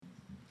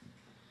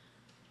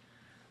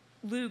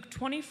Luke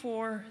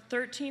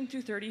 24:13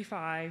 through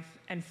 35,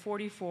 and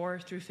 44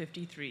 through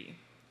 53.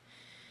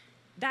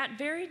 That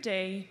very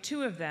day,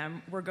 two of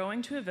them were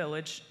going to a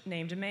village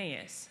named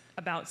Emmaus,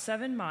 about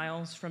 7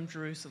 miles from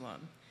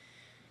Jerusalem.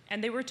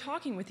 And they were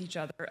talking with each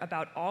other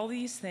about all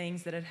these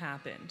things that had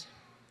happened.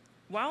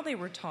 While they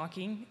were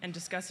talking and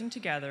discussing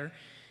together,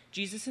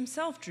 Jesus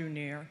himself drew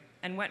near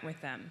and went with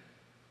them.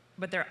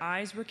 But their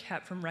eyes were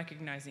kept from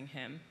recognizing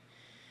him.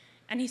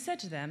 And he said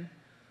to them,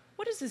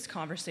 "What is this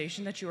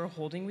conversation that you are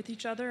holding with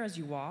each other as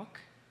you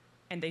walk?"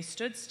 And they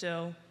stood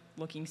still,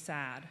 looking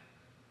sad.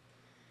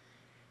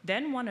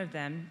 Then one of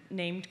them,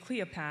 named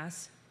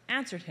Cleopas,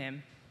 answered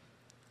him,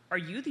 "Are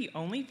you the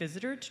only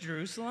visitor to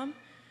Jerusalem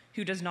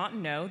who does not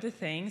know the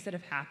things that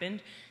have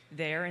happened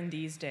there in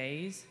these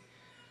days?"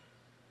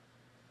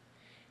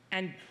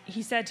 And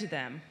he said to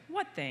them,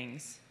 "What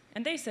things?"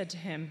 And they said to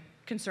him,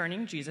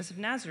 "Concerning Jesus of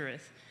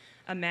Nazareth,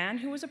 a man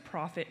who was a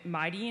prophet,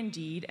 mighty in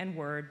deed and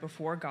word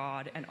before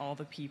God and all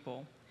the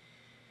people,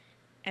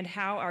 and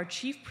how our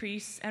chief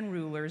priests and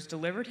rulers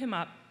delivered him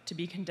up to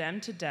be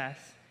condemned to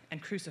death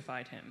and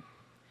crucified him.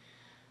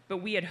 But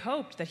we had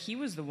hoped that he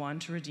was the one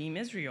to redeem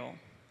Israel.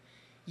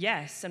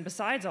 Yes, and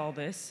besides all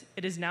this,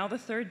 it is now the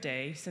 3rd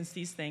day since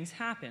these things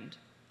happened.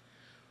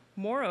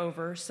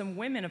 Moreover, some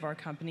women of our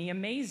company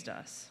amazed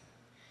us.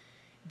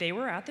 They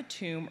were at the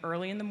tomb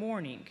early in the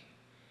morning,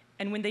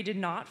 and when they did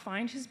not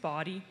find his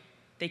body,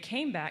 they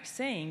came back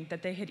saying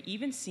that they had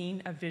even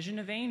seen a vision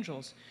of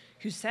angels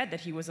who said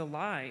that he was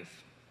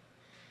alive.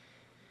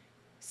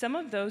 Some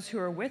of those who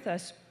were with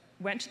us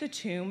went to the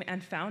tomb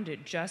and found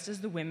it just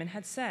as the women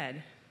had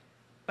said,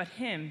 but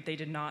him they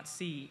did not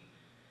see."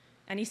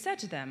 And he said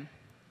to them,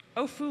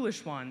 "O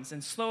foolish ones,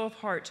 and slow of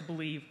heart to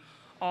believe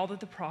all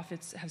that the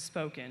prophets have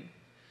spoken.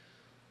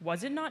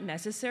 Was it not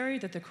necessary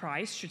that the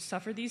Christ should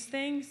suffer these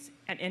things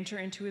and enter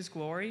into his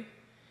glory?"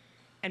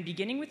 And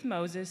beginning with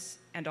Moses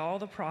and all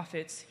the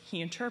prophets,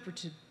 he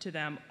interpreted to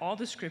them all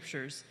the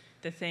scriptures,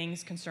 the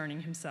things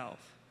concerning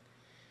himself.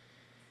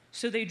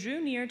 So they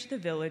drew near to the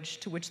village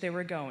to which they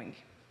were going.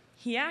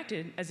 He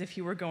acted as if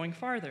he were going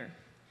farther,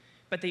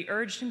 but they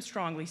urged him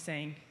strongly,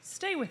 saying,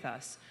 "Stay with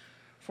us,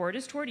 for it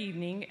is toward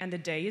evening, and the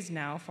day is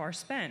now far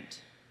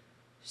spent."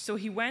 So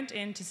he went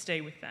in to stay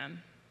with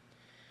them.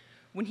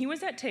 When he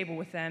was at table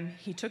with them,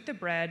 he took the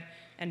bread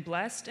and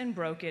blessed and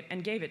broke it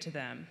and gave it to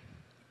them.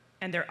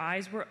 And their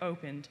eyes were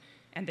opened,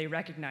 and they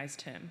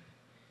recognized him,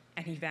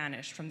 and he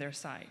vanished from their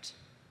sight.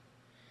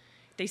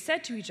 They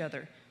said to each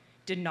other,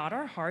 "Did not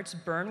our hearts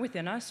burn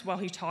within us while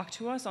he talked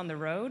to us on the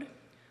road,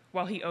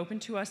 while he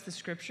opened to us the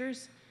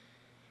scriptures?"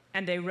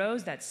 And they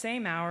rose that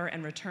same hour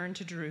and returned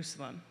to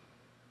Jerusalem.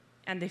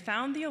 And they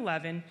found the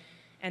 11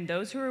 and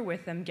those who were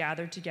with them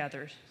gathered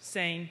together,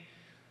 saying,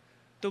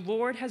 "The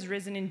Lord has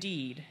risen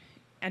indeed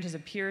and has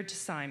appeared to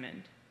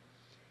Simon."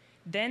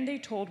 Then they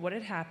told what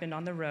had happened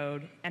on the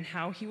road and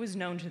how he was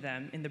known to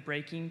them in the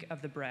breaking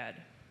of the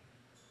bread.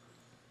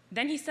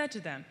 Then he said to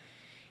them,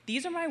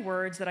 "These are my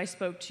words that I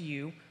spoke to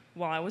you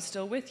while I was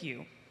still with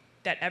you,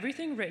 that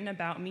everything written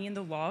about me in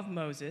the law of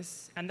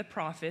Moses and the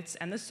prophets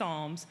and the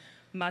Psalms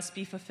must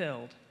be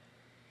fulfilled."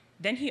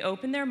 Then he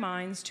opened their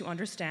minds to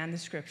understand the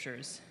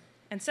scriptures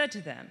and said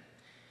to them,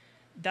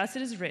 "Thus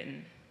it is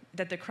written,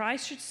 that the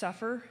Christ should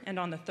suffer and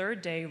on the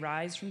 3rd day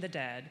rise from the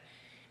dead,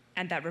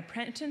 and that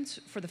repentance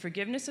for the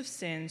forgiveness of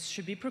sins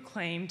should be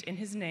proclaimed in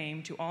his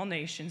name to all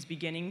nations,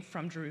 beginning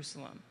from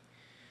Jerusalem.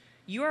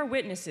 You are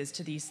witnesses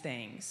to these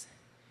things.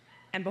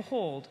 And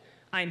behold,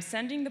 I am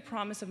sending the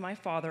promise of my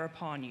Father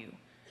upon you,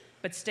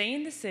 but stay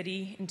in the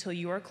city until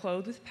you are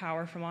clothed with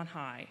power from on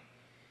high."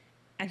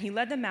 And he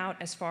led them out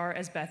as far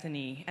as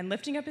Bethany, and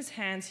lifting up his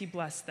hands, he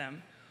blessed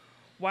them.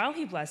 While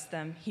he blessed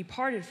them, he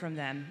parted from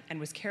them and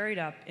was carried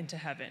up into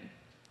heaven.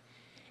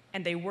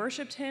 And they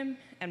worshipped him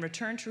and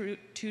returned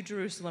to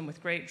Jerusalem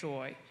with great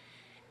joy,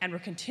 and were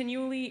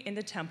continually in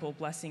the temple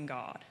blessing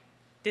God.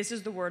 This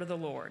is the word of the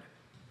Lord.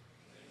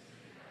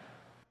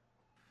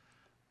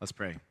 Let's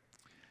pray.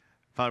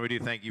 Father, we do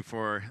thank you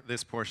for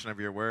this portion of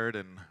your word,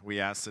 and we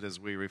ask that as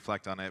we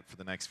reflect on it for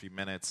the next few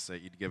minutes,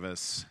 that you'd give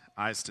us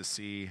eyes to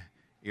see,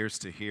 ears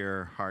to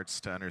hear,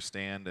 hearts to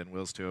understand, and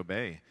wills to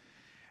obey.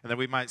 And that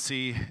we might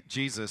see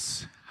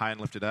Jesus high and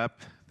lifted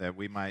up, that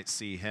we might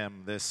see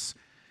him this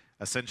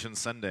Ascension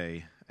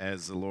Sunday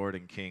as the Lord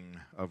and King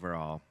over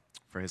all.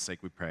 For his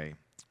sake we pray.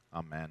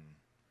 Amen.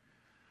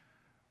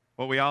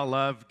 Well, we all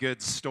love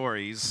good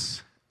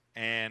stories,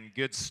 and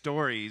good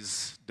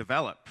stories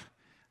develop.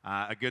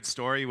 A good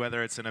story,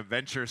 whether it's an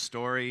adventure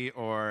story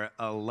or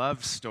a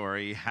love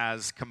story,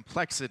 has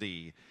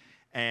complexity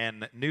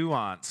and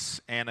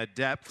nuance and a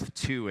depth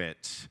to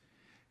it.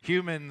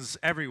 Humans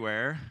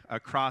everywhere,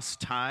 across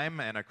time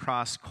and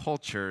across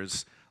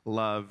cultures,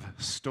 love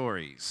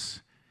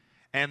stories.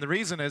 And the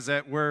reason is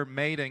that we're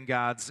made in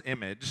God's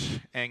image,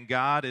 and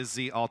God is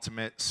the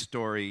ultimate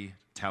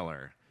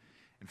storyteller.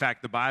 In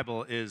fact, the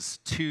Bible is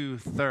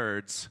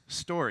 2/3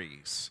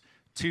 stories,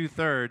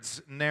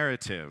 2/3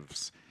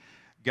 narratives.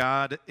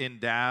 God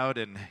endowed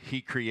and he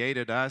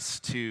created us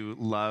to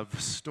love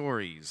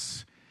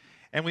stories.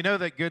 And we know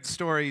that good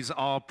stories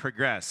all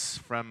progress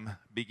from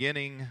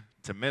beginning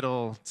to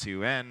middle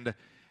to end,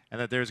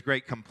 and that there's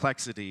great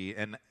complexity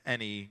in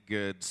any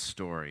good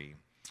story.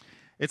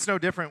 It's no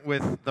different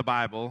with the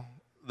Bible.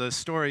 The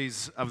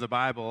stories of the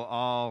Bible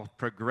all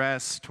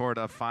progress toward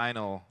a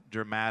final,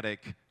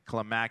 dramatic,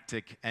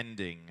 climactic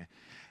ending.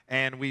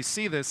 And we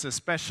see this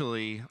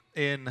especially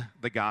in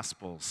the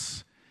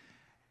Gospels.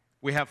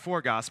 We have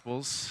 4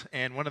 Gospels,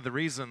 and one of the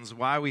reasons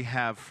why we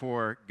have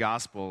 4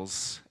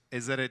 Gospels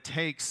is that it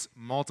takes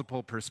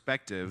multiple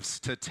perspectives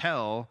to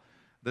tell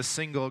the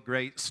single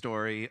great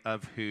story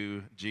of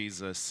who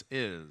Jesus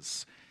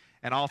is.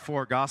 And all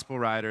 4 gospel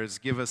writers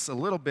give us a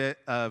little bit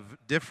of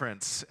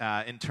difference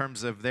in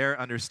terms of their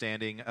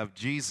understanding of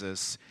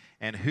Jesus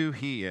and who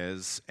he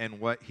is and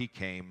what he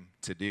came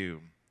to do.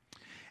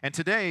 And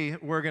today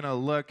we're going to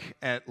look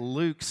at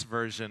Luke's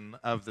version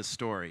of the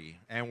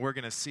story, and we're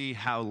going to see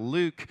how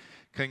Luke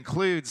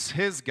concludes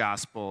his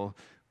gospel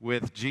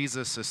with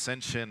Jesus'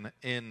 ascension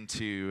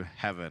into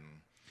heaven.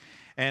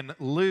 And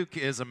Luke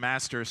is a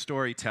master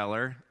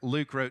storyteller.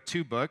 Luke wrote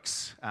 2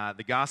 books,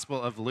 the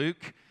Gospel of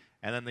Luke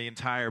and then the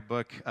entire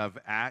book of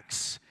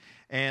Acts.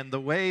 And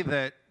the way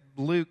that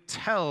Luke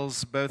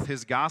tells both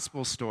his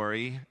gospel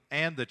story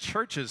and the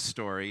church's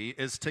story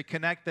is to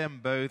connect them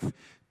both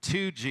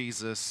to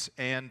Jesus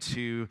and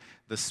to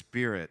the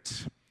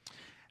Spirit.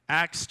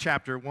 Acts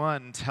chapter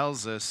 1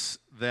 tells us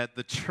that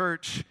the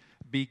church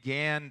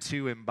began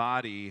to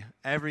embody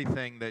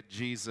everything that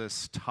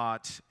Jesus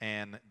taught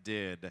and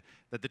did,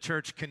 that the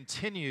church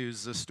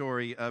continues the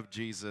story of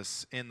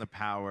Jesus in the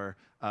power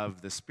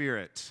of the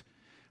Spirit.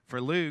 For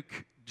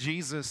Luke,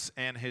 Jesus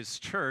and his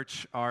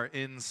church are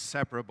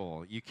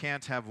inseparable. You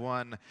can't have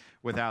one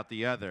without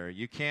the other.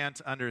 You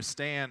can't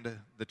understand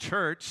the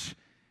church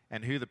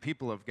and who the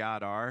people of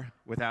God are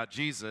without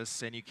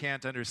Jesus, and you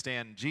can't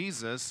understand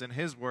Jesus and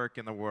his work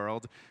in the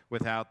world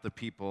without the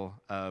people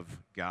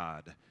of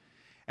God.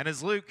 And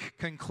as Luke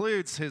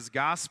concludes his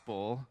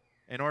gospel,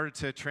 in order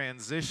to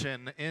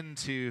transition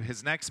into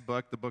his next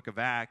book, the book of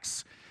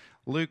Acts,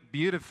 Luke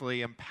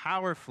beautifully and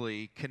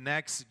powerfully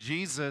connects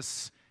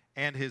Jesus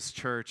and his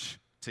church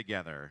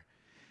together.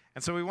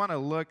 And so we want to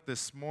look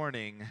this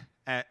morning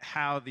at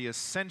how the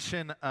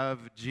ascension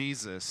of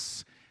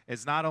Jesus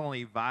is not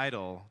only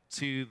vital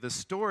to the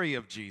story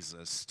of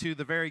Jesus, to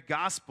the very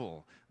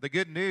gospel, the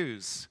good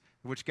news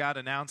which God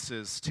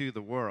announces to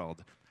the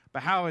world,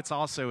 but how it's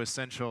also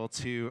essential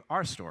to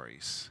our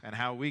stories and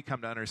how we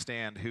come to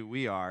understand who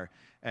we are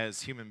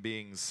as human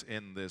beings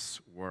in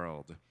this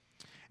world.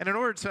 And in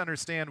order to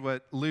understand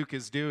what Luke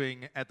is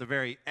doing at the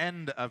very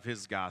end of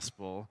his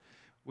gospel,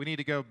 we need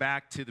to go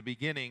back to the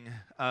beginning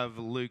of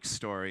Luke's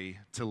story,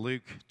 to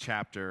Luke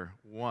chapter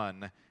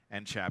 1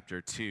 and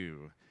chapter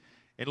 2.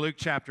 In Luke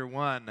chapter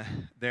 1,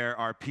 there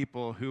are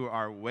people who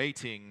are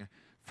waiting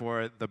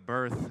for the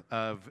birth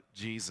of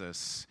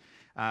Jesus.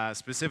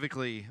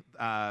 Specifically,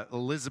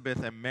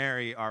 Elizabeth and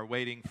Mary are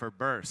waiting for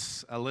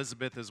births.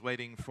 Elizabeth is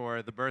waiting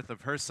for the birth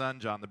of her son,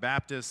 John the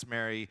Baptist.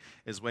 Mary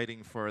is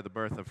waiting for the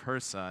birth of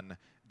her son,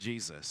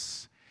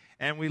 Jesus.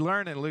 And we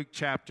learn in Luke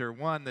chapter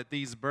 1 that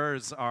these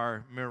births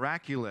are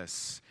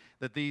miraculous,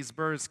 that these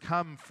births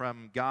come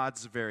from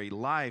God's very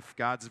life,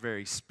 God's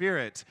very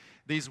spirit.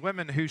 These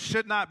women who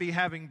should not be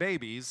having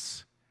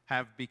babies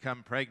have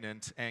become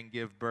pregnant and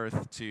give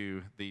birth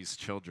to these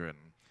children.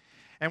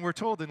 And we're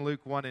told in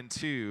Luke 1 and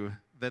 2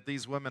 that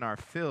these women are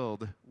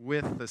filled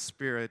with the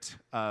Spirit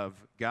of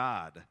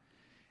God.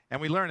 And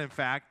we learn, in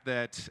fact,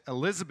 that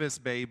Elizabeth's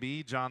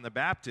baby, John the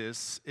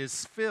Baptist,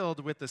 is filled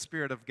with the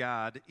Spirit of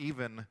God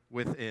even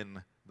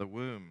within the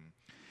womb.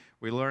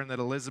 We learn that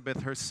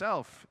Elizabeth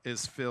herself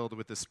is filled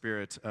with the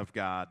Spirit of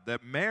God,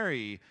 that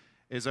Mary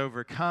is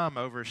overcome,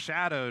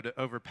 overshadowed,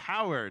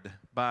 overpowered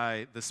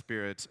by the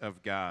Spirit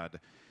of God.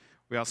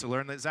 We also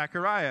learn that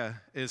Zechariah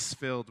is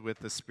filled with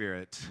the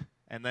Spirit.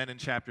 And then in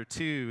chapter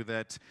 2,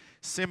 that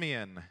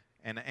Simeon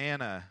and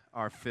Anna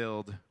are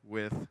filled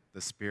with the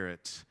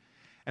Spirit.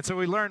 And so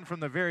we learn from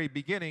the very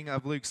beginning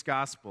of Luke's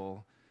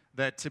gospel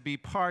that to be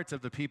part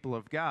of the people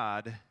of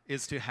God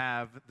is to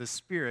have the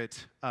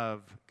Spirit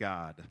of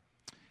God.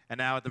 And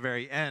now at the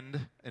very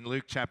end, in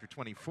Luke chapter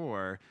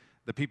 24,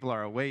 the people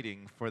are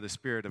awaiting for the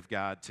Spirit of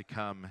God to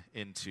come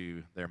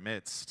into their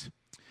midst.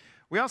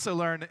 We also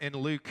learn in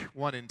Luke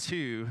 1 and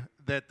 2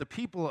 that the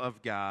people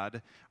of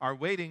God are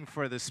waiting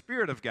for the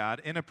Spirit of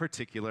God in a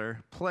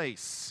particular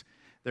place.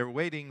 They're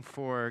waiting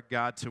for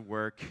God to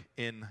work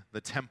in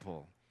the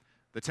temple.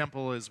 The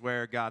temple is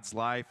where God's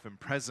life and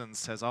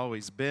presence has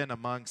always been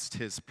amongst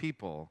his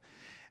people.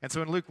 And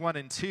so in Luke 1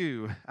 and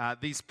 2,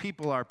 these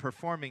people are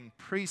performing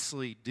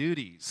priestly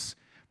duties,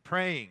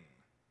 praying,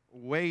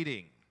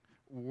 waiting,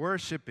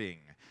 worshiping,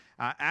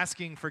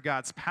 asking for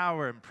God's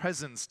power and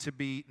presence to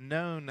be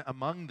known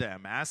among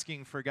them,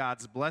 asking for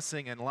God's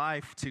blessing and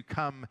life to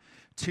come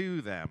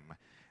to them.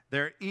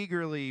 They're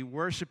eagerly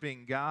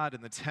worshiping God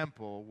in the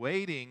temple,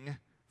 waiting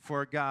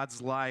for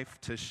God's life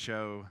to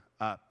show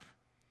up.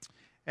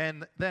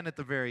 And then at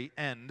the very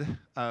end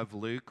of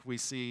Luke, we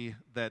see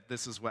that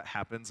this is what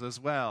happens as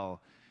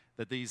well,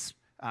 that these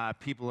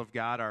people of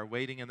God are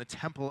waiting in the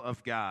temple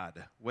of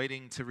God,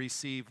 waiting to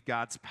receive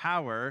God's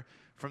power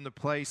from the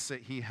place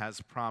that he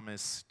has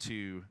promised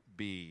to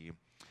be.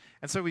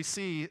 And so we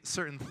see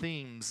certain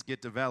themes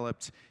get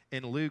developed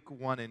in Luke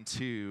 1 and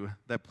 2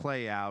 that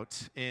play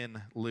out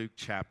in Luke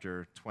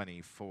chapter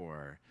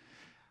 24.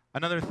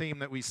 Another theme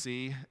that we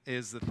see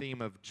is the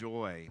theme of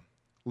joy.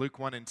 Luke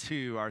 1 and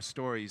 2 are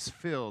stories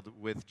filled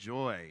with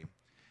joy.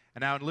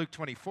 And now in Luke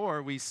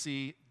 24, we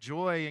see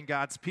joy in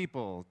God's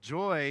people,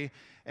 joy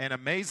and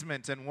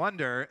amazement and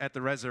wonder at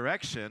the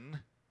resurrection,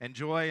 and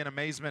joy and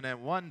amazement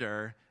and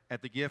wonder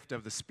at the gift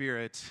of the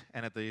Spirit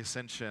and at the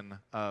ascension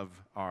of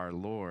our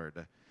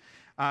Lord.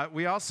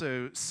 We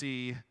also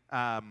see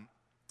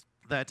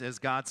that as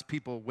God's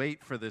people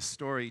wait for this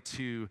story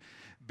to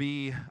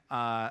be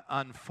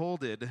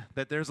unfolded,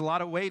 that there's a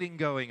lot of waiting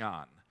going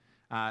on.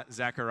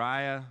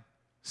 Zechariah,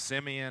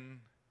 Simeon,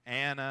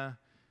 Anna,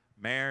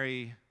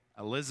 Mary,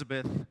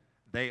 Elizabeth,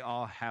 they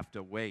all have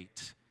to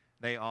wait.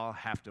 They all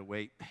have to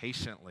wait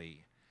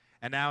patiently.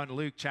 And now in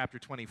Luke chapter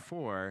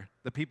 24,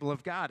 the people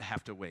of God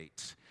have to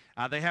wait.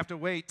 They have to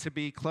wait to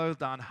be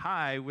clothed on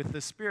high with the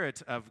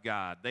Spirit of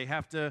God. They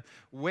have to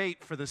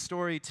wait for the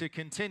story to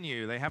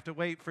continue. They have to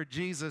wait for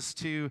Jesus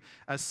to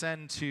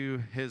ascend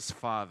to his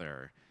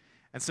Father.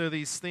 And so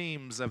these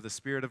themes of the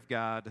Spirit of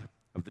God,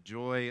 of the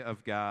joy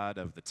of God,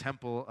 of the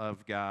temple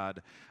of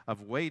God,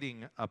 of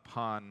waiting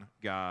upon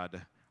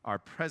God are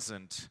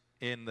present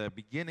in the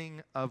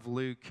beginning of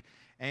Luke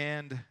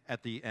and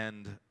at the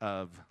end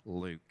of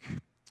Luke.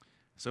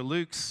 So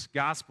Luke's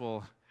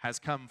gospel has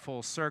come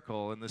full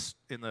circle in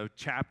the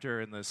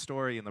chapter, in the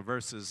story, in the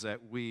verses that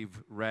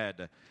we've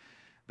read.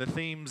 The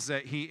themes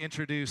that he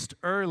introduced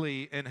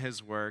early in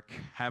his work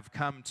have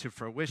come to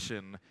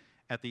fruition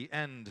at the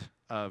end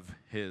of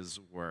his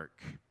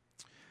work.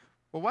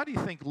 Well, why do you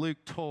think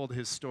Luke told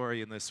his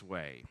story in this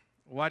way?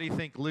 Why do you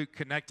think Luke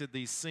connected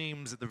these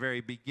themes at the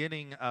very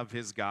beginning of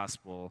his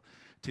gospel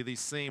to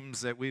these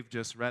themes that we've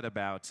just read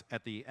about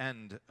at the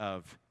end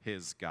of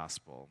his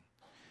gospel?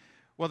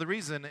 Well, the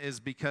reason is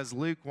because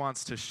Luke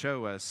wants to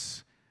show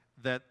us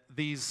that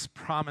these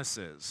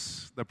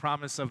promises, the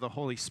promise of the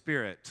Holy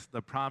Spirit,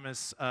 the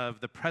promise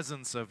of the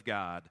presence of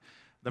God,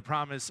 the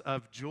promise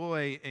of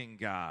joy in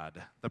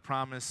God, the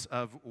promise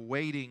of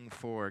waiting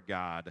for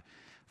God,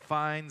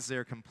 finds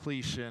their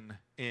completion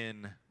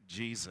in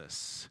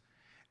Jesus.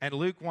 And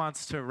Luke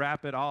wants to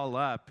wrap it all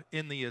up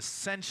in the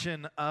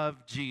ascension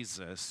of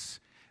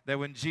Jesus, that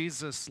when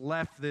Jesus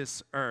left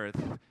this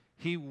earth,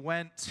 he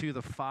went to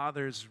the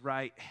Father's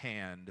right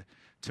hand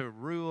to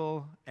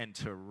rule and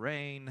to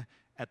reign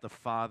at the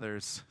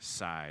Father's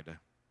side.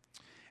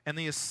 And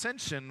the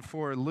ascension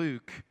for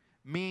Luke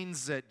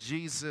means that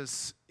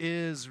Jesus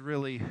is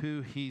really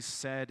who he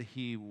said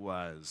he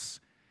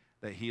was,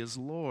 that he is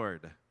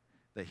Lord,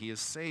 that he is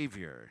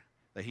Savior,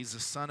 that he's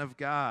the Son of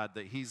God,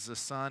 that he's the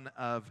son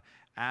of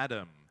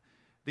Adam.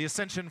 The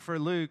ascension for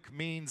Luke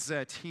means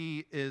that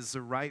he is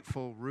the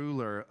rightful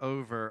ruler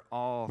over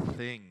all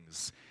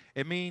things.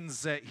 It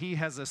means that he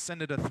has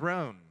ascended a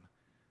throne,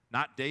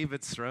 not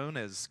David's throne,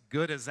 as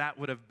good as that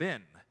would have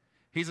been.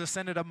 He's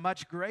ascended a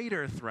much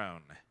greater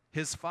throne,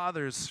 his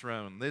Father's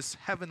throne, this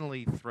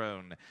heavenly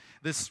throne,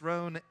 this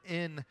throne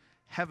in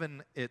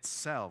heaven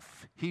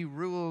itself. He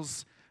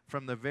rules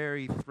from the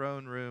very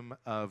throne room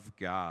of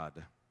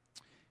God.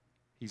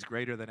 He's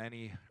greater than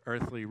any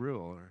earthly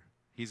ruler.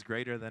 He's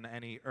greater than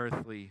any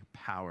earthly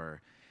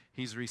power.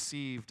 He's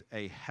received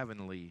a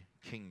heavenly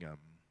kingdom.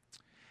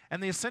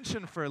 And the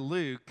ascension for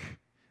Luke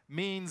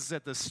means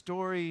that the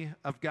story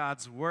of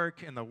God's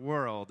work in the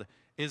world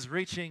is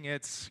reaching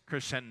its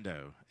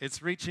crescendo.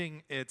 It's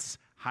reaching its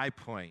high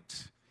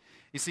point.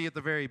 You see, at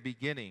the very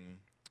beginning,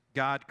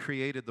 God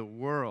created the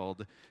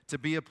world to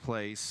be a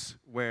place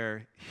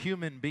where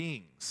human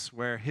beings,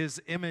 where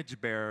his image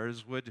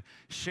bearers would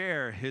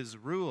share his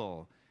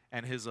rule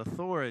and his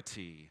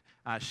authority,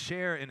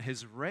 share in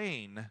his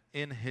reign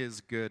in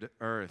his good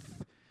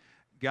earth.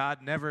 God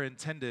never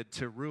intended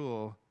to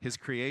rule his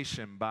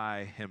creation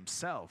by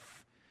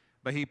himself,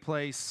 but he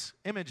placed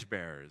image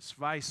bearers,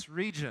 vice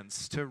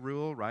regents, to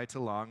rule right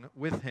along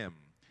with him.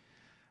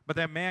 But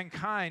then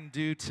mankind,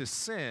 due to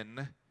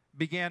sin,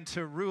 began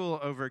to rule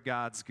over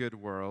God's good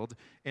world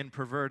in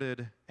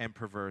perverted and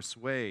perverse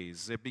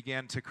ways. It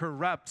began to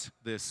corrupt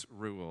this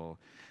rule.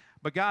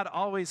 But God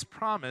always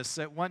promised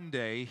that one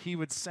day he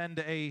would send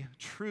a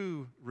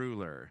true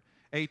ruler,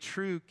 a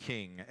true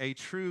king, a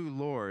true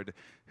Lord,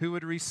 who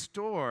would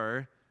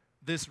restore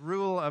this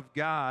rule of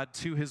God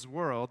to his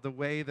world the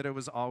way that it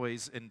was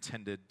always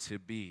intended to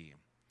be.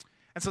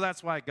 And so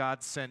that's why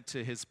God sent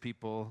to his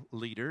people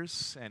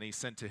leaders, and he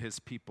sent to his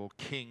people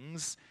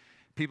kings,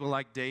 people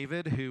like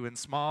David, who in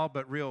small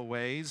but real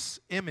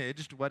ways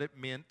imaged what it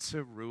meant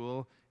to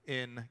rule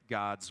in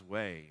God's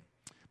way.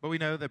 But we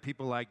know that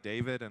people like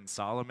David and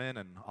Solomon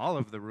and all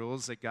of the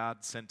rules that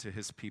God sent to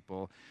his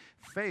people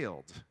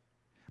failed.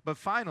 But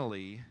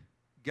finally,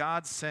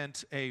 God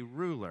sent a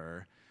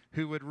ruler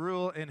who would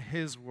rule in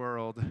his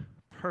world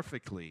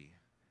perfectly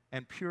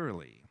and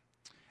purely.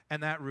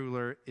 And that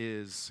ruler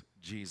is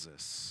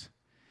Jesus.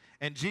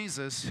 And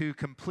Jesus, who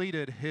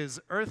completed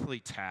his earthly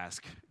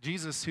task,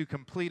 Jesus, who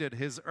completed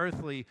his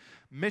earthly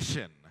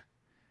mission,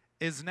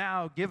 is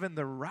now given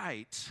the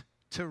right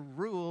to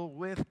rule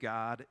with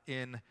God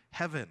in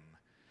heaven,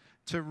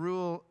 to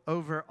rule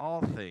over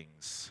all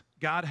things.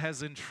 God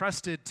has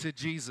entrusted to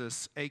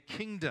Jesus a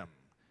kingdom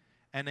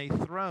and a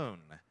throne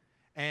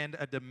and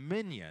a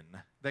dominion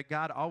that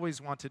God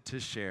always wanted to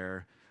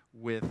share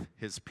with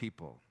his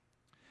people.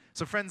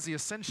 So, friends, the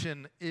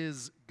ascension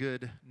is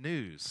good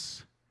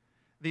news.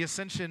 The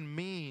ascension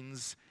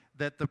means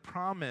that the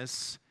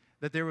promise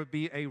that there would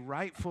be a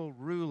rightful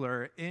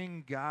ruler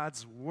in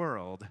God's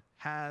world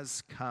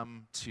has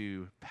come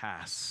to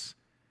pass.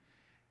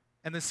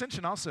 And the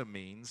ascension also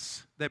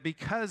means that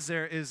because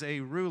there is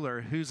a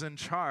ruler who's in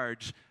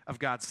charge of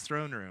God's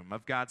throne room,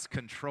 of God's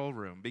control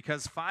room,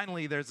 because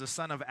finally there's a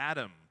son of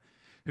Adam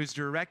who's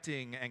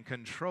directing and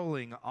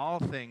controlling all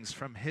things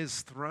from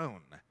his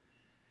throne,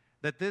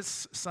 that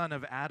this son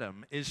of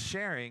Adam is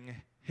sharing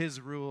his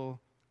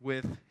rule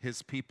with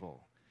his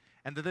people.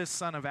 And that this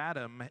son of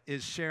Adam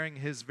is sharing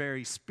his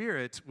very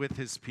spirit with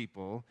his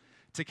people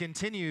to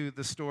continue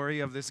the story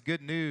of this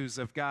good news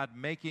of God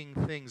making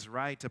things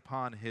right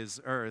upon his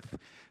earth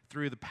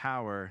through the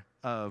power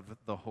of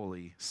the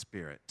Holy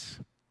Spirit.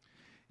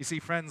 You see,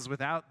 friends,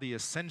 without the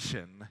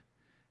ascension,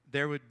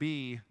 there would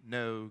be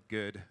no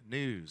good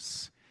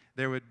news.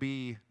 There would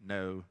be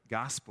no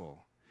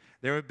gospel.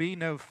 There would be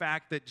no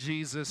fact that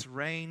Jesus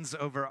reigns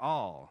over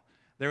all.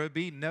 There would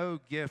be no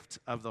gift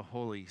of the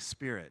Holy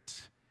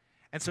Spirit.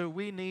 And so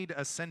we need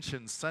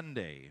Ascension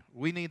Sunday.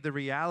 We need the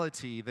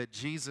reality that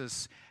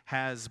Jesus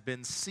has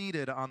been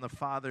seated on the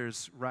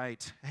Father's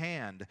right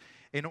hand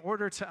in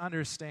order to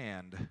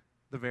understand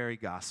the very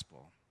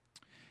gospel.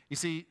 You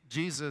see,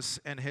 Jesus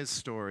and his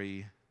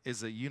story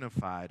is a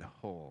unified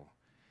whole.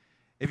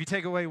 If you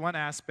take away one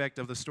aspect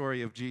of the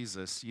story of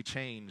Jesus, you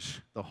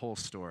change the whole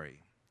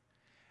story.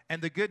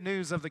 And the good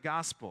news of the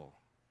gospel,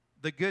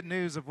 the good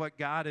news of what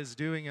God is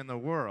doing in the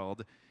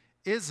world,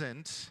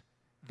 isn't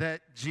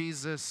that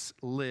Jesus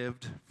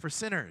lived for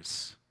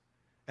sinners,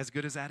 as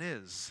good as that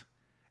is.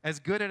 As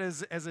good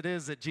as it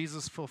is that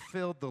Jesus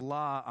fulfilled the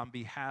law on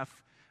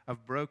behalf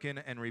of broken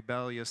and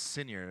rebellious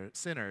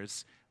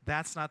sinners,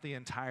 that's not the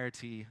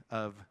entirety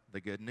of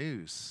the good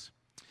news.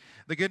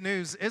 The good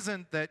news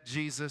isn't that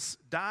Jesus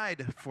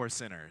died for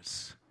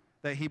sinners,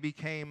 that he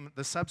became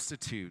the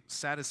substitute,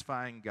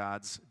 satisfying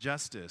God's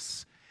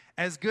justice.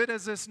 As good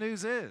as this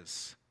news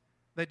is,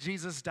 that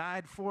Jesus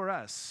died for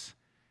us,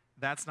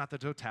 that's not the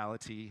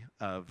totality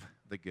of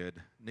the good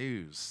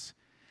news.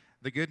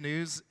 The good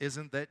news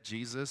isn't that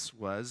Jesus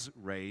was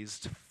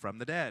raised from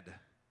the dead,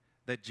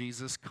 that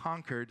Jesus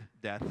conquered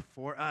death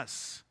for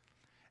us.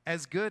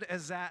 As good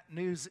as that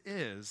news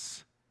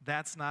is,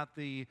 that's not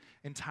the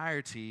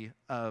entirety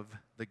of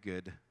the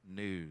good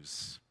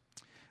news.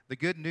 The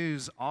good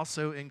news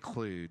also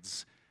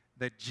includes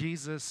that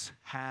Jesus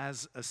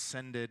has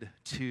ascended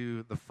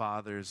to the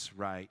Father's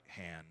right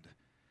hand,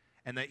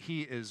 and that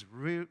he is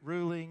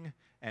ruling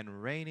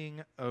and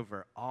reigning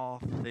over all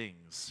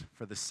things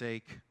for the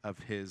sake of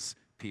his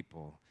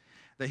people.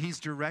 That he's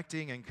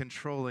directing and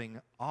controlling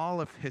all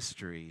of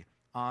history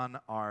on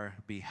our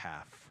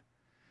behalf.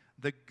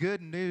 The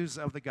good news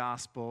of the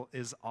gospel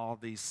is all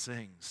these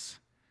things.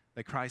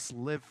 That Christ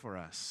lived for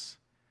us.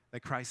 That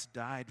Christ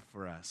died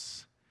for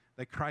us.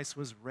 That Christ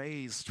was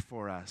raised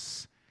for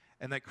us.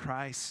 And that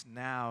Christ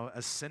now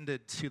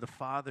ascended to the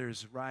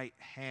Father's right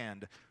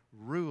hand,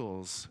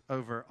 rules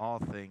over all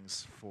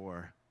things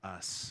for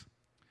us.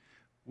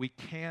 We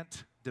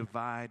can't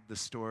divide the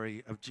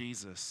story of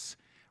Jesus.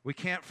 We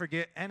can't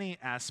forget any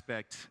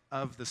aspect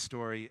of the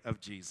story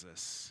of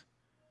Jesus.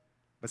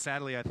 But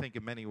sadly, I think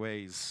in many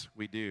ways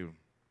we do.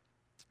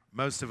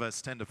 Most of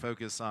us tend to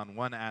focus on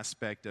one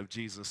aspect of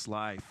Jesus'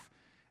 life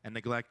and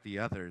neglect the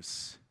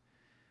others.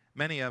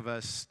 Many of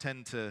us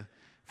tend to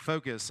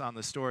focus on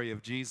the story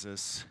of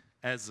Jesus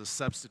as the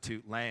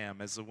substitute lamb,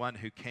 as the one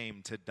who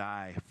came to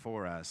die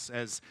for us,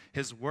 as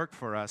his work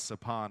for us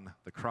upon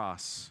the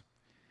cross.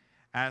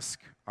 Ask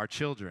our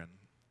children,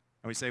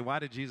 and we say, why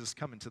did Jesus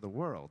come into the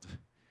world?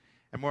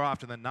 And more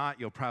often than not,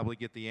 you'll probably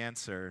get the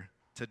answer,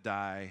 to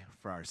die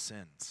for our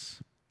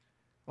sins.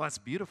 Well, that's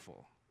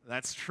beautiful.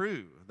 That's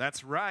true.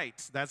 That's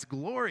right. That's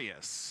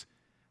glorious.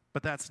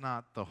 But that's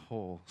not the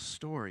whole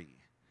story.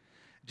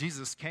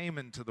 Jesus came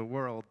into the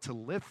world to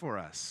live for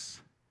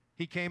us.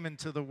 He came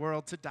into the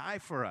world to die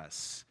for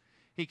us.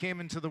 He came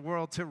into the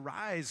world to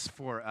rise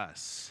for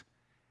us.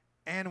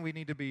 And we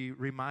need to be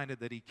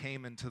reminded that he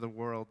came into the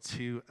world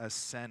to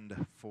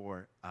ascend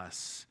for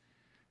us,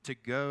 to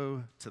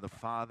go to the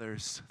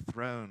Father's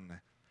throne,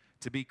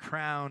 to be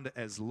crowned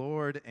as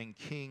Lord and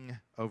King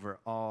over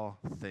all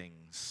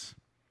things.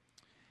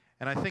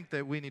 And I think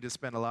that we need to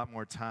spend a lot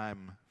more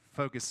time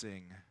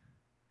focusing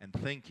and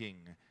thinking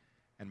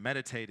and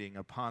meditating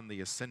upon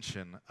the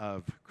ascension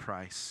of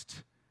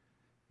Christ.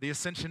 The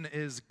ascension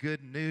is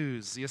good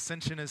news. The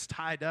ascension is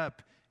tied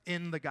up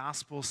in the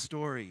gospel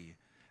story.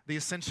 The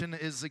ascension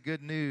is the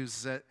good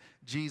news that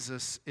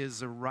Jesus is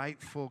the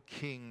rightful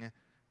king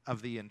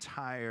of the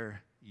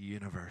entire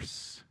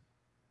universe.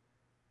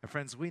 And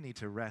friends, we need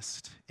to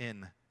rest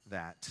in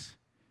that.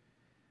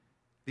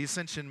 The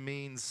ascension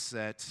means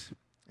that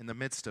in the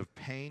midst of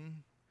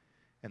pain,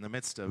 in the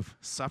midst of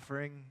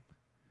suffering,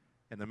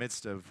 in the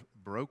midst of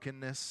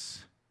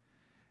brokenness,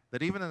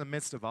 that even in the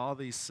midst of all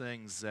these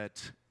things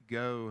that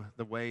go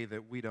the way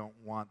that we don't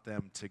want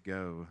them to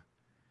go,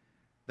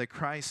 that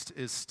Christ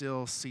is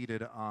still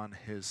seated on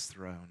his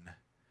throne,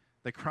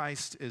 that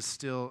Christ is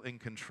still in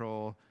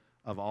control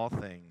of all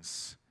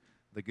things,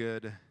 the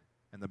good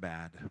and the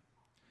bad.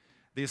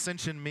 The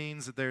ascension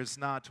means that there's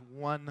not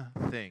one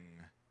thing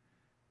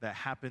that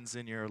happens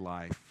in your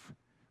life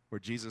where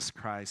Jesus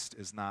Christ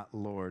is not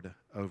Lord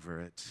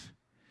over it.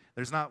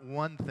 There's not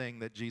one thing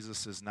that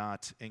Jesus is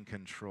not in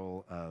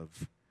control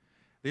of.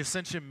 The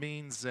ascension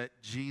means that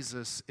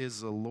Jesus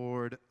is the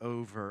Lord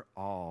over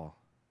all,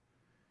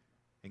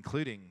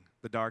 including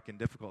the dark and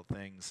difficult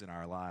things in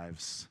our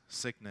lives: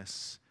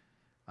 sickness,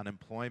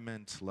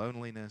 unemployment,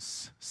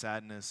 loneliness,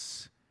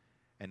 sadness,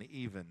 and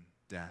even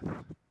death.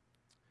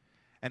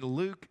 And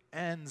Luke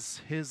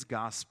ends his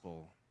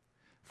gospel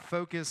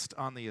focused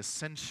on the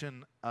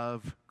ascension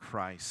of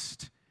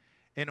Christ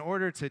in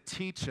order to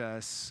teach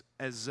us,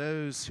 as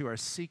those who are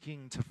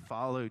seeking to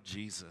follow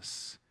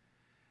Jesus,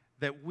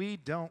 that we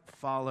don't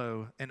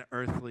follow an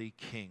earthly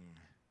king.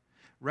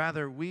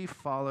 Rather, we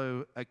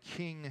follow a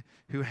king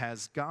who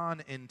has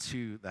gone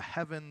into the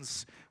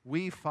heavens.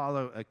 We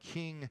follow a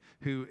king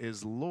who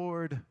is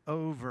Lord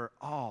over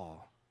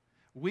all.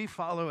 We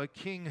follow a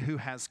king who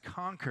has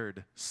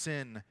conquered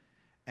sin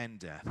and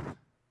death.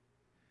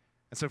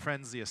 And so,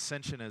 friends, the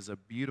ascension is a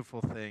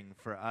beautiful thing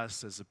for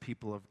us as a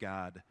people of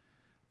God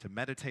to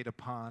meditate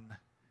upon,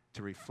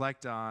 to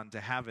reflect on, to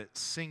have it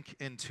sink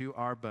into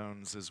our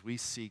bones as we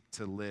seek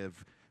to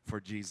live for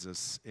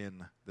Jesus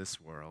in this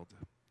world.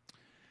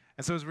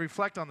 And so as we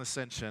reflect on the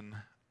ascension,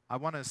 I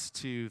want us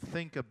to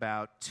think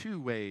about two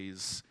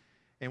ways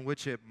in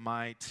which it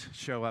might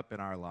show up in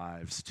our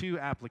lives, two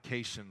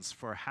applications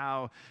for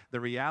how the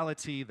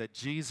reality that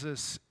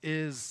Jesus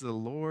is the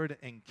Lord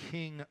and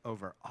King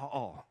over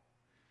all,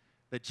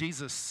 that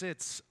Jesus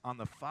sits on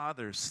the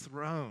Father's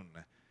throne,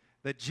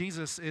 that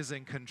Jesus is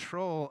in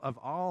control of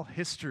all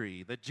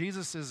history, that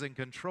Jesus is in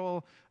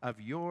control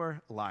of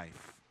your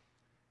life,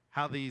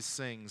 how these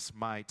things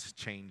might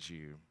change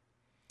you.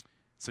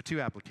 So,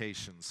 two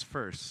applications.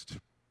 First,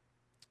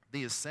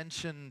 the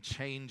ascension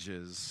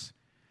changes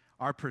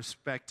our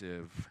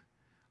perspective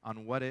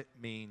on what it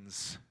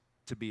means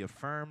to be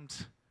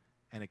affirmed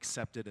and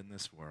accepted in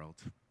this world.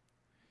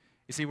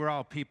 You see, we're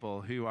all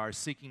people who are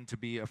seeking to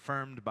be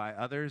affirmed by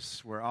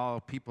others. We're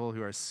all people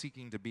who are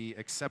seeking to be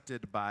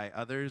accepted by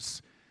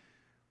others.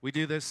 We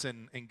do this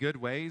in good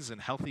ways and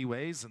healthy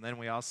ways, and then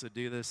we also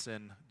do this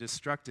in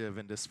destructive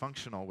and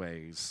dysfunctional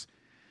ways.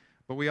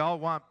 But we all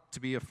want to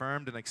be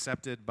affirmed and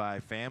accepted by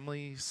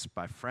families,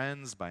 by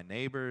friends, by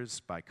neighbors,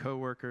 by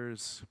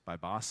coworkers, by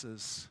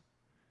bosses.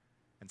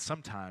 And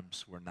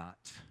sometimes we're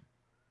not.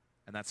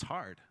 And that's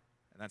hard,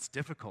 and that's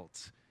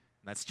difficult,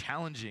 and that's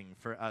challenging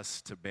for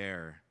us to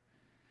bear.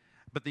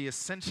 But the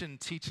ascension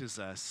teaches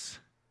us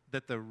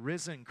that the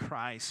risen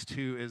Christ,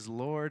 who is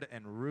Lord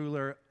and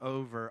ruler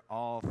over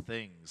all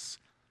things,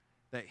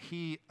 that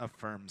he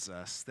affirms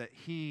us, that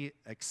he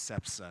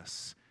accepts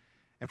us.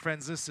 And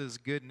friends, this is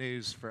good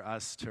news for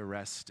us to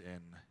rest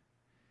in.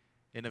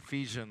 In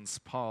Ephesians,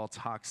 Paul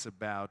talks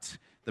about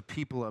the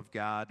people of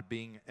God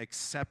being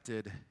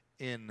accepted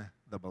in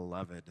the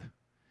beloved.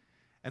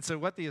 And so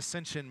what the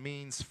ascension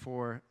means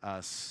for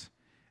us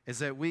is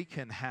that we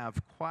can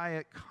have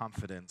quiet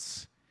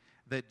confidence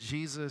that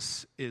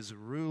Jesus is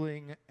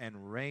ruling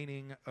and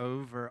reigning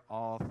over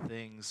all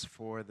things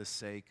for the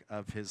sake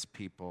of his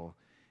people,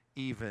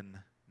 even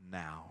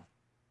now.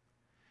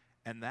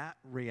 And that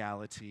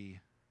reality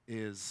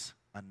is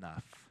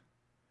enough.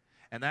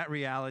 And that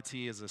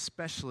reality is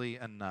especially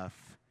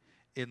enough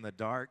in the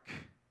dark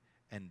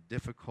and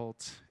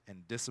difficult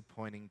and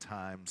disappointing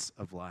times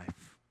of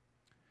life.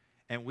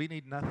 And we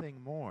need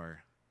nothing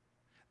more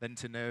than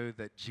to know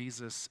that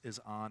Jesus is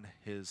on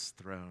his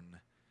throne,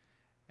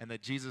 and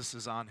that Jesus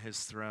is on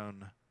his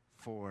throne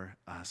for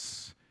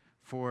us,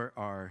 for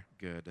our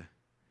good.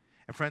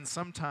 And friends,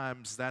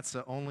 sometimes that's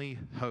the only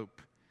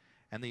hope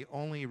and the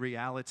only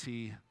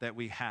reality that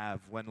we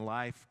have when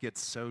life gets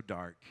so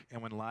dark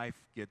and when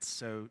life gets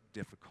so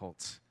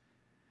difficult.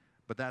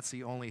 But that's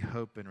the only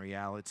hope and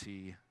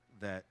reality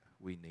that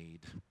we need.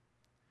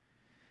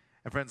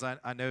 And friends,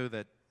 I know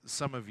that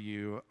some of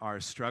you are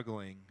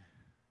struggling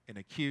in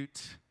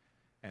acute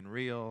and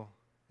real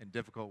and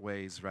difficult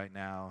ways right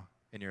now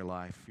in your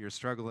life. You're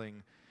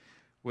struggling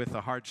with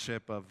the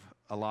hardship of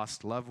a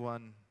lost loved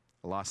one,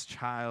 a lost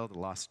child, a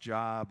lost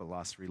job, a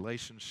lost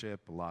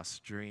relationship, a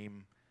lost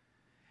dream.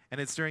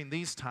 And it's during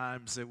these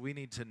times that we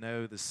need to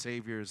know the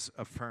Savior's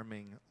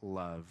affirming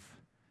love.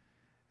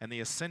 And the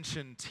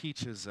ascension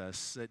teaches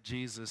us that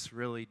Jesus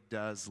really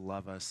does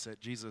love us, that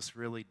Jesus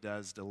really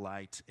does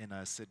delight in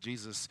us, that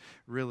Jesus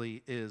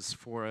really is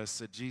for us,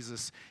 that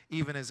Jesus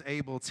even is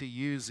able to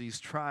use these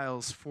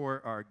trials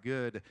for our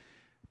good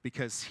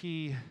because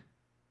he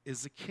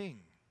is the King.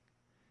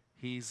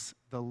 He's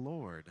the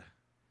Lord,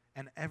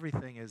 and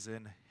everything is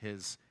in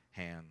his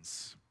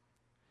hands.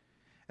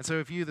 And so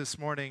if you this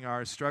morning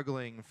are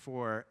struggling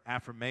for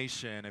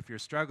affirmation, if you're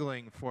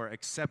struggling for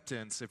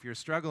acceptance, if you're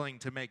struggling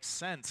to make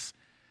sense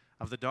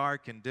of the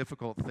dark and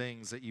difficult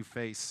things that you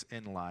face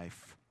in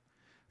life,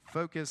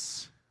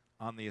 focus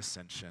on the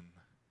ascension.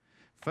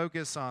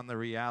 Focus on the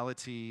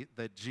reality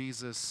that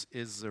Jesus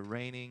is the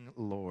reigning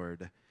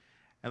Lord,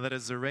 and that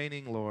as the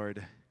reigning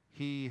Lord,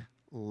 he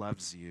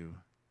loves you,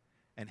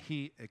 and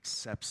he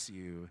accepts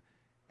you,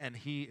 and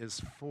he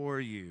is for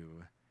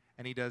you,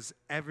 and he does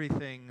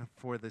everything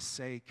for the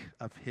sake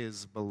of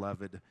his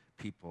beloved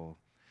people,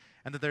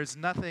 and that there's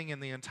nothing in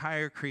the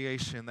entire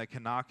creation that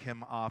can knock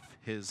him off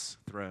his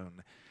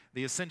throne.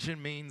 The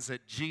ascension means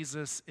that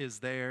Jesus is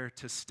there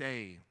to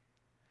stay.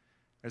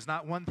 There's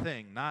not one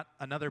thing, not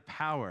another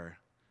power,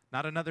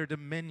 not another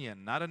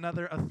dominion, not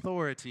another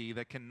authority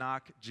that can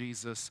knock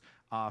Jesus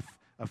off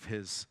of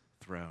his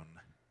throne.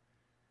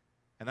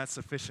 And that's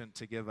sufficient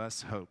to give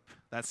us hope.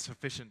 That's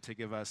sufficient to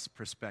give us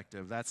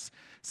perspective. That's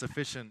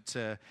sufficient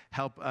to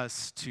help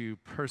us to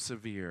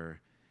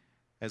persevere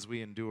as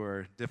we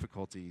endure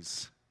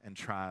difficulties and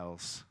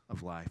trials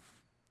of life.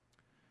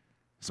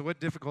 So what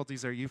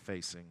difficulties are you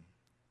facing?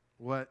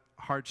 What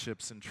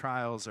hardships and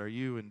trials are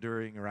you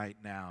enduring right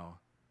now?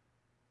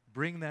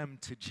 Bring them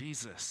to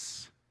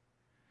Jesus.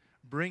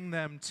 Bring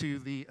them to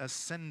the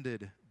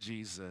ascended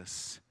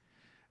Jesus.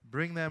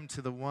 Bring them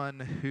to the one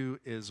who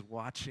is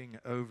watching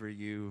over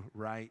you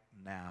right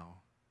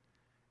now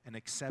and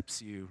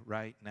accepts you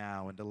right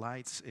now and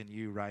delights in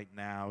you right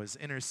now, is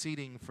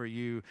interceding for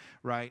you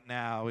right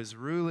now, is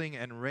ruling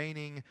and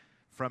reigning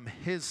from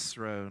his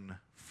throne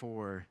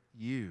for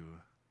you.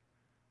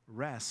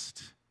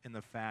 Rest in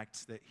the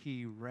fact that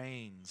he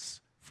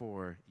reigns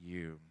for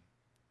you.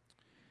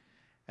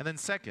 And then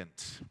second,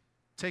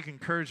 take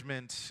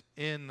encouragement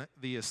in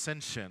the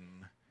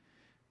ascension,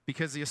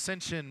 because the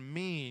ascension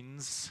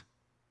means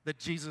that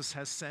Jesus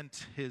has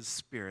sent his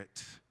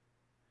Spirit.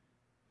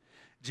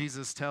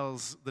 Jesus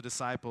tells the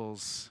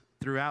disciples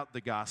throughout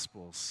the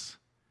Gospels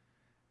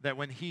that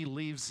when he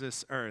leaves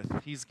this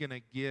earth, he's going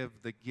to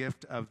give the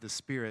gift of the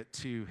Spirit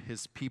to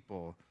his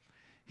people.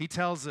 He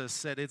tells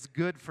us that it's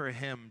good for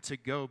him to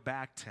go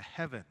back to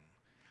heaven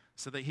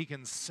so that he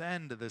can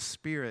send the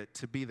Spirit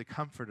to be the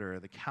comforter,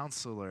 the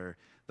counselor,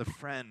 the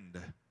friend.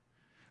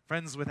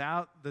 Friends,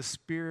 without the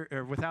Spirit,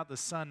 or without the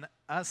Son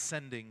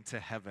ascending to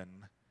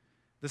heaven,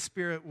 the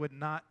Spirit would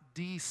not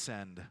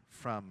descend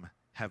from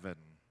heaven.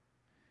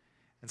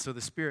 And so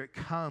the Spirit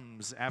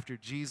comes after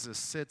Jesus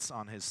sits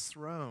on his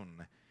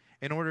throne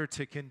in order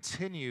to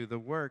continue the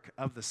work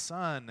of the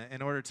Son,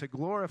 in order to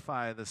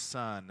glorify the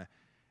Son,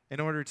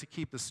 in order to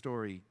keep the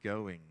story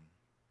going.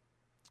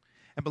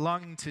 And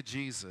belonging to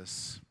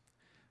Jesus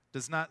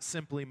does not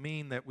simply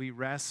mean that we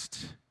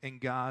rest in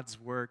God's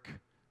work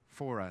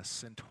for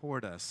us and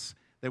toward us,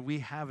 that we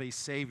have a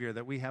Savior,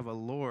 that we have a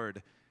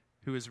Lord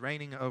who is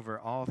reigning over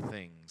all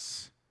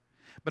things.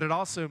 But it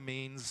also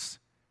means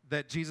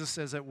that Jesus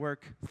is at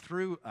work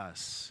through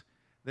us,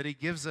 that he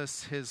gives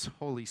us his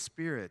Holy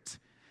Spirit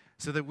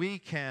so that we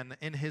can,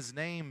 in his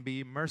name,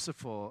 be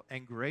merciful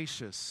and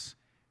gracious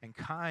and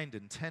kind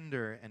and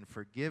tender and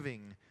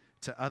forgiving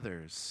to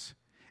others.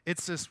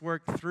 It's this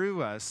work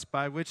through us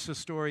by which the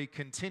story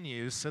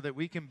continues so that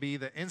we can be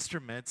the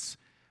instruments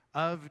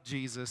of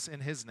Jesus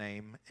in his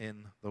name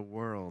in the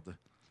world.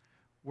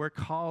 We're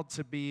called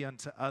to be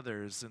unto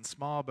others in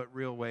small but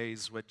real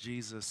ways what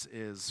Jesus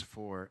is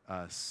for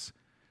us,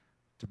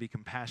 to be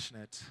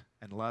compassionate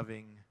and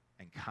loving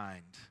and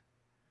kind.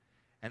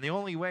 And the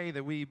only way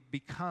that we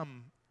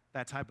become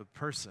that type of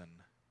person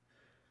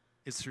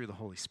is through the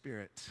Holy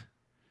Spirit,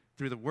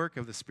 through the work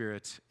of the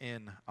Spirit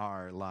in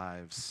our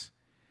lives.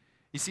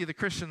 You see, the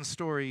Christian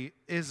story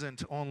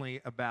isn't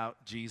only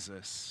about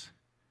Jesus.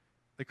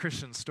 The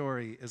Christian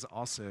story is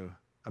also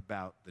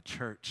about the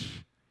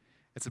church.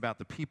 It's about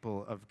the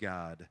people of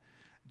God.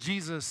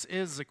 Jesus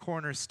is the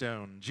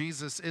cornerstone.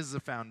 Jesus is the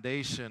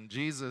foundation.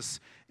 Jesus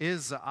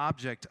is the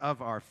object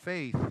of our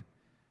faith.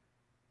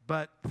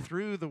 But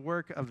through the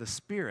work of the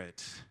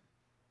Spirit,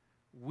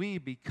 we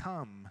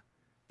become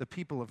the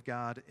people of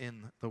God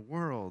in the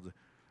world.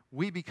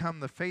 We become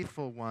the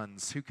faithful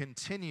ones who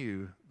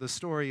continue the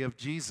story of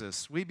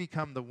Jesus. We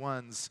become the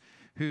ones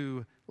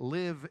who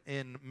live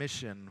in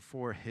mission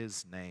for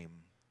his name.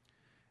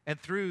 And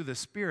through the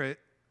Spirit,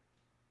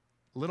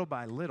 little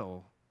by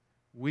little,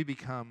 we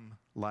become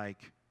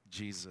like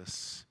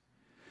Jesus.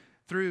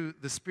 Through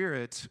the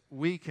Spirit,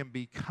 we can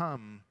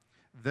become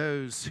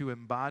those who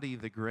embody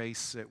the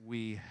grace that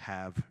we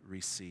have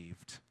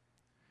received.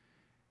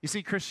 You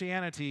see,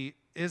 Christianity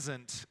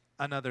isn't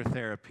another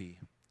therapy.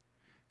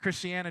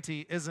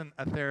 Christianity isn't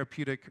a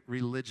therapeutic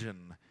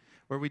religion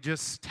where we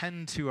just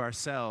tend to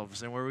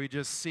ourselves and where we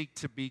just seek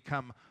to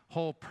become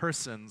whole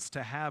persons,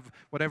 to have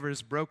whatever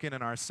is broken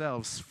in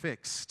ourselves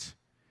fixed.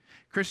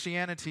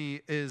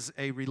 Christianity is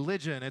a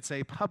religion. It's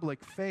a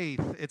public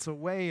faith. It's a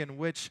way in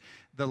which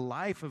the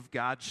life of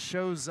God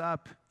shows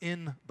up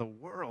in the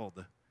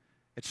world.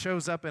 It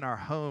shows up in our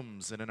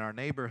homes and in our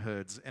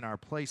neighborhoods, in our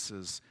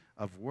places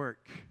of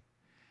work.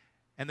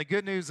 And the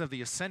good news of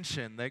the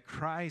ascension, that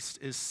Christ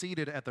is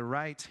seated at the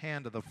right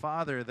hand of the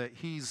Father, that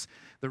he's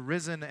the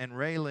risen and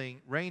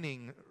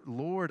reigning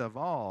Lord of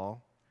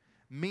all,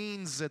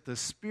 means that the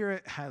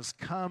Spirit has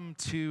come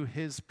to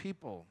his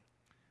people.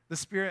 The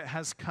Spirit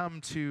has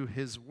come to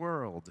his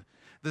world.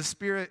 The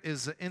Spirit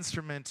is an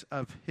instrument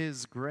of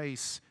his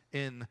grace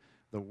in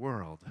the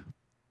world.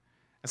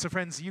 And so,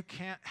 friends, you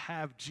can't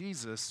have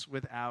Jesus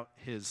without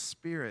his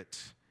Spirit.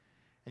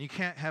 And you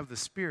can't have the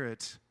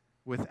Spirit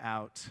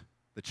without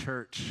the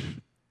church.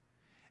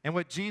 And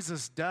what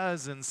Jesus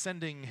does in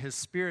sending his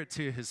Spirit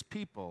to his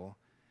people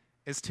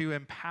is to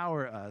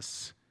empower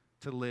us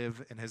to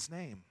live in his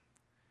name.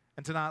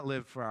 And to not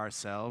live for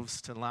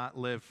ourselves, to not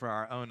live for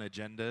our own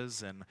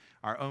agendas and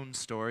our own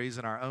stories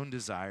and our own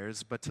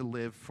desires, but to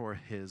live for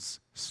his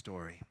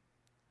story.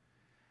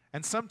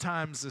 And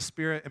sometimes the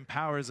Spirit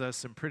empowers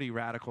us in pretty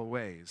radical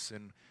ways.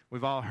 And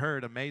we've all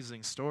heard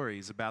amazing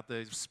stories about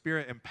the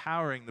Spirit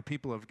empowering the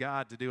people of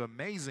God to do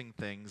amazing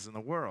things in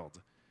the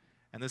world.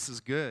 And this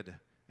is good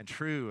and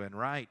true and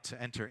right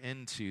to enter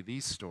into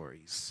these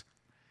stories.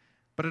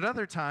 But at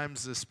other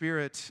times, the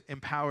Spirit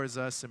empowers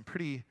us in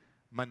pretty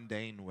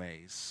mundane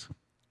ways.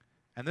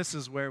 And this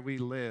is where we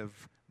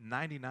live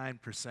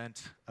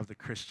 99% of the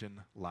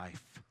Christian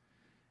life.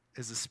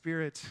 Is the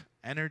Spirit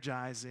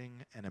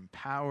energizing and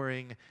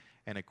empowering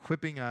and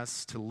equipping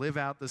us to live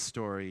out the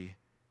story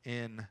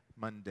in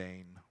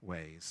mundane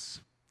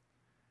ways.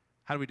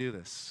 How do we do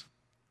this?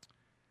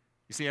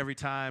 You see, every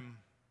time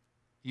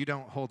you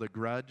don't hold a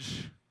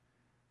grudge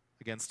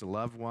against a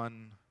loved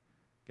one,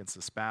 against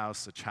a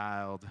spouse, a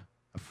child,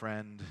 a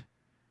friend,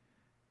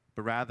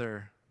 but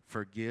rather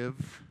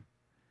forgive,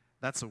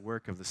 that's a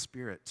work of the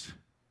Spirit.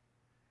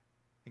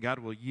 And God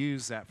will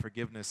use that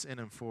forgiveness in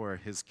and for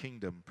his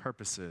kingdom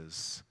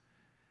purposes.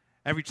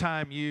 Every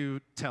time you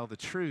tell the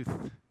truth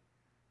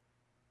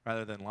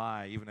rather than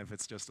lie, even if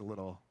it's just a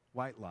little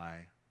white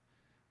lie,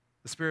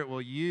 the Spirit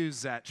will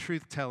use that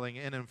truth-telling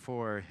in and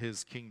for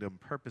his kingdom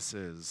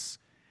purposes.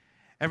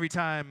 Every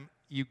time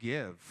you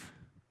give,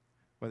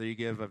 whether you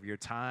give of your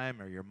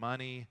time or your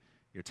money,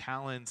 your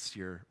talents,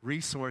 your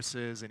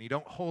resources, and you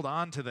don't hold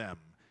on to them,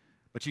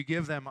 but you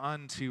give them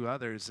unto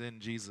others in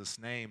Jesus'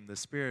 name, the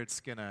Spirit's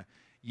going to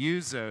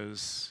use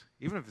those,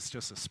 even if it's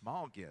just a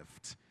small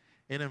gift,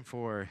 in and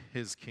for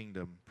his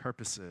kingdom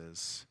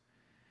purposes.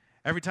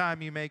 Every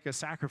time you make a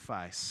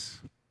sacrifice,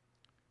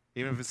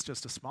 even if it's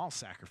just a small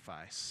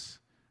sacrifice,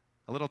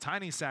 a little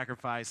tiny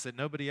sacrifice that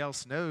nobody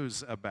else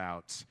knows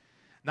about,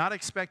 not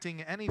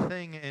expecting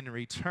anything in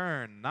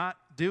return, not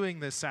doing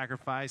this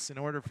sacrifice in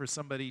order for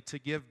somebody to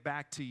give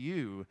back to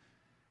you,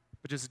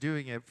 but just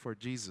doing it for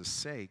Jesus'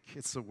 sake.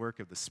 It's the work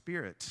of the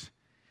Spirit.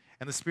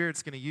 And the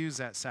Spirit's going to use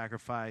that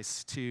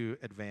sacrifice to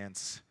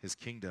advance his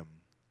kingdom.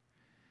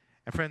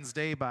 And friends,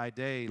 day by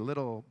day,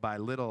 little by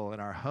little,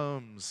 in our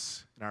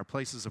homes, in our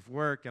places of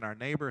work, in our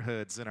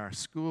neighborhoods, in our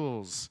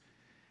schools,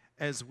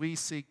 as we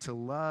seek to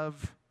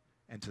love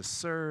and to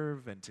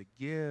serve and to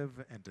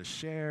give and to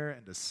share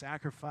and to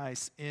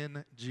sacrifice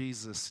in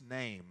Jesus'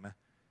 name,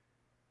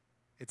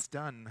 it's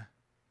done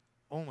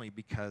only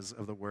because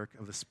of the work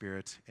of the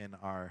Spirit in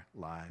our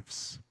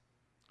lives.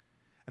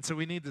 And so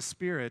we need the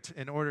Spirit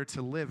in order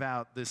to live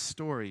out this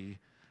story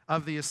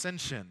of the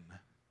ascension.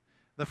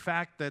 The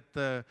fact that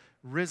the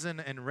risen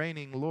and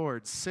reigning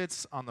Lord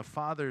sits on the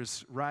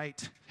Father's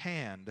right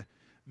hand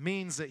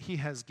means that he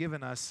has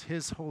given us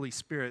his Holy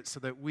Spirit so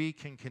that we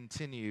can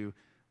continue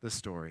the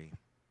story.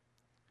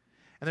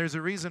 And there's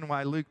a reason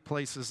why Luke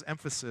places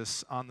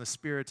emphasis on the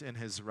Spirit in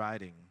his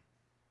writing.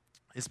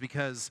 It's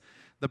because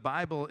the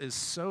Bible is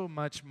so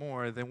much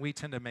more than we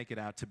tend to make it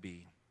out to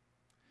be.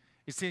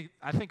 You see,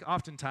 I think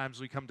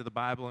oftentimes we come to the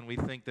Bible and we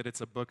think that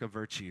it's a book of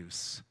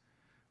virtues.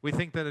 We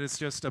think that it's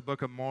just a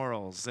book of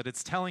morals, that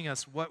it's telling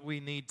us what we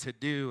need to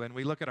do, and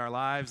we look at our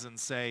lives and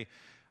say,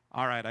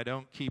 all right, I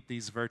don't keep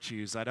these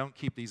virtues, I don't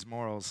keep these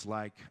morals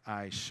like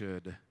I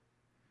should.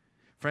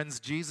 Friends,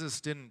 Jesus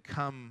didn't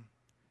come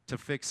to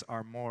fix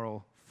our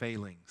moral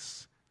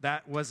failings.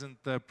 That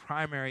wasn't the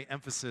primary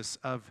emphasis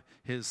of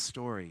his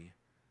story.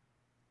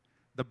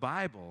 The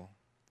Bible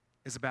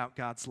is about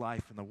God's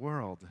life in the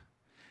world.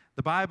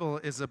 The Bible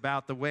is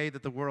about the way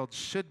that the world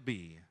should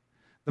be.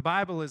 The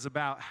Bible is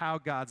about how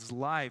God's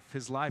life,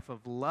 his life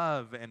of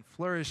love and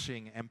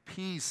flourishing and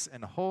peace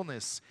and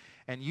wholeness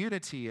and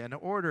unity and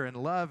order and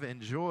love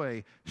and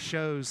joy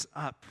shows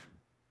up.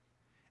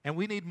 And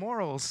we need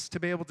morals to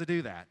be able to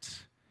do that.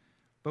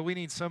 But we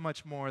need so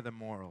much more than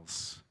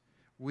morals.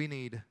 We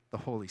need the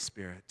Holy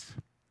Spirit.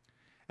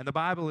 And the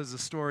Bible is a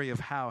story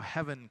of how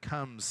heaven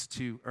comes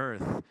to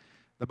earth.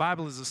 The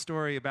Bible is a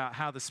story about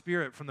how the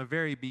Spirit from the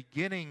very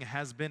beginning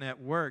has been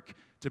at work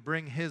to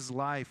bring his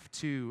life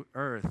to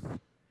earth.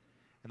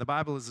 And the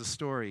Bible is a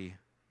story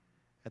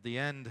at the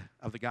end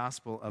of the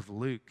Gospel of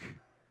Luke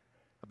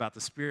about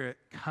the Spirit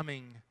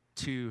coming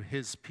to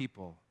his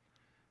people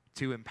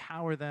to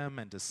empower them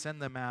and to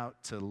send them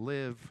out to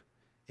live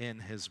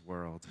in his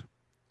world.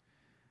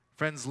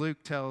 Friends,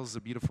 Luke tells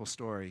a beautiful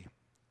story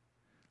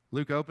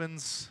Luke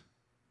opens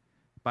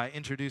by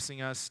introducing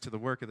us to the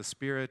work of the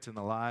Spirit in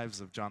the lives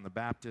of John the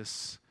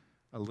Baptist,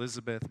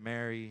 Elizabeth,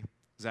 Mary,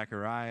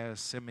 Zechariah,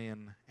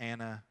 Simeon,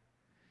 Anna.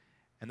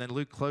 And then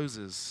Luke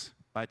closes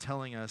by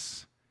telling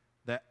us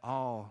that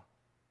all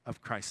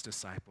of Christ's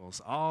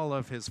disciples, all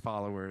of his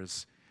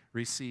followers,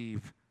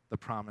 receive the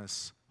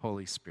promised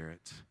Holy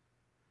Spirit.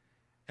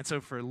 And so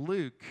for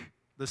Luke,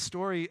 the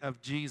story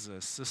of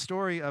Jesus, the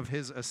story of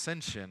his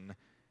ascension,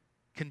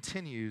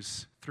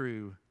 continues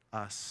through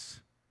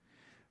us.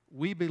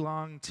 We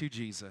belong to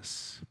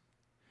Jesus.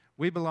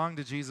 We belong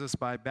to Jesus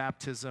by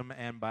baptism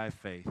and by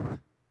faith.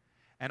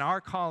 And our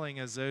calling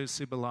as those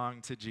who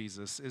belong to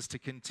Jesus is to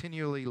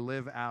continually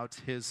live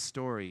out his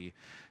story,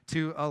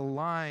 to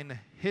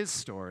align his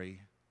story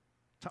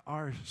to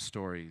our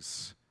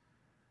stories,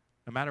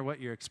 no matter what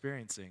you're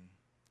experiencing.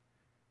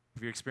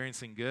 If you're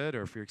experiencing good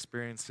or if you're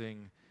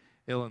experiencing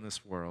ill in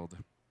this world.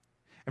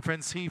 And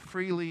friends, he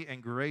freely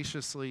and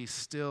graciously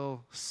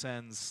still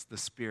sends the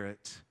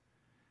Spirit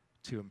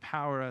to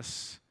empower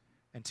us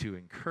and to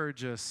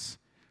encourage us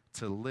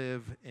to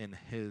live in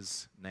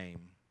his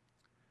name.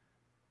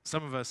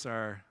 Some of us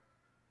are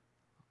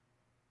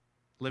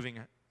living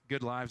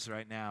good lives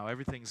right now.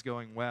 Everything's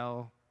going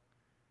well.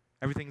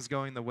 Everything's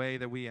going the way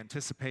that we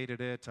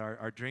anticipated it.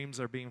 Our dreams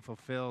are being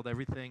fulfilled.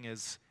 Everything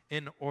is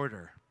in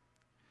order.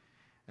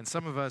 And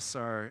some of us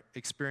are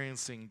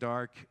experiencing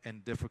dark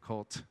and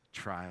difficult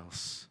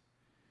trials.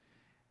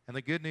 And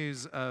the good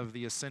news of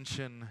the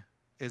ascension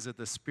is that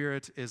the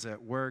Spirit is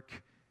at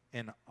work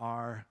in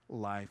our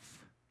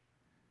life,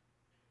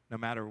 no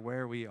matter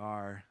where we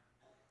are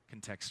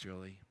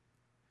contextually.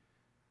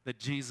 That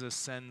Jesus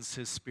sends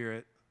his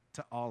Spirit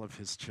to all of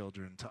his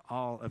children, to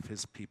all of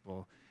his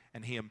people,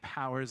 and he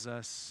empowers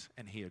us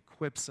and he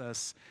equips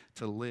us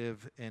to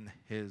live in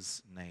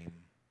his name.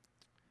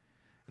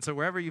 And so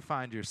wherever you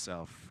find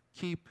yourself,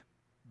 keep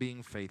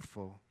being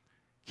faithful.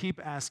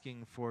 Keep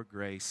asking for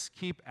grace.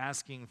 Keep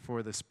asking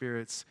for the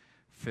Spirit's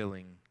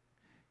filling.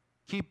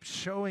 Keep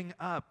showing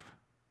up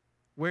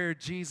where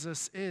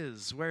Jesus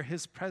is, where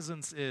his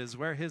presence is,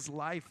 where his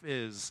life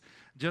is,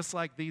 just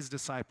like these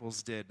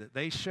disciples did.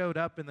 They showed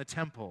up in the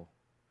temple,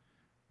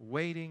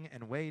 waiting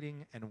and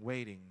waiting and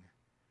waiting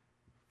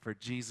for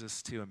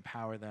Jesus to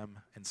empower them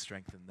and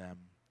strengthen them.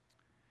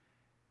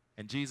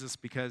 And Jesus,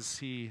 because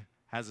he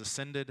has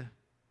ascended,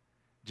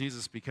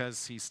 Jesus,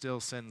 because he still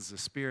sends the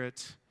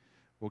Spirit,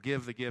 will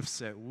give the gifts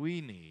that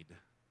we need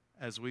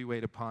as we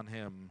wait upon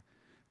him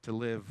to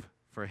live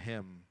for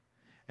him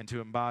and to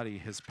embody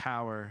his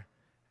power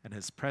and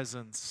his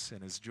presence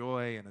and his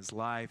joy and his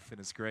life and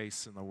his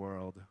grace in the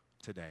world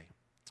today.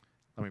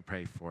 Let me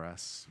pray for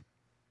us.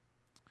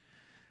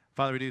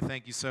 Father, we do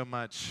thank you so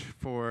much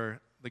for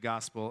the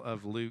Gospel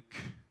of Luke,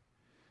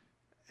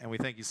 and we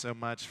thank you so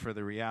much for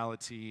the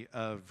reality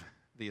of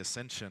the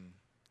ascension,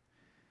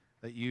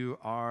 that you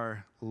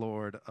are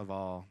Lord of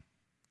all.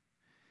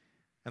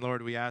 And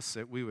Lord, we ask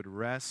that we would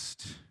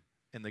rest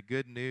in the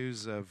good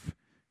news of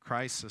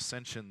Christ's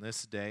ascension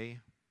this day,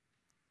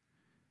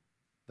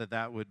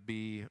 that would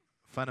be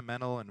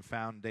fundamental and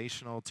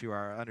foundational to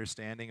our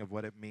understanding of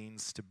what it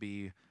means to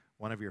be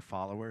one of your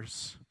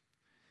followers.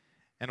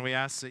 And we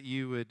ask that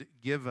you would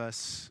give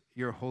us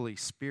your Holy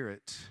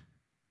Spirit,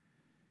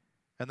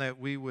 and that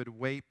we would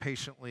wait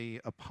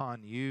patiently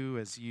upon you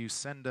as you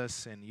send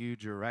us and you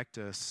direct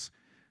us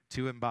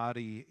to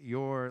embody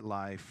your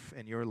life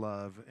and your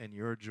love and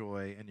your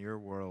joy in your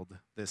world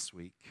this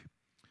week.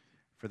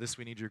 For this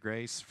we need your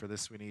grace, for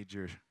this we need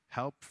your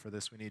help, for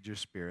this we need your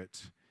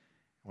Spirit.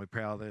 And we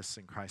pray all this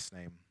in Christ's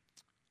name.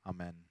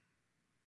 Amen.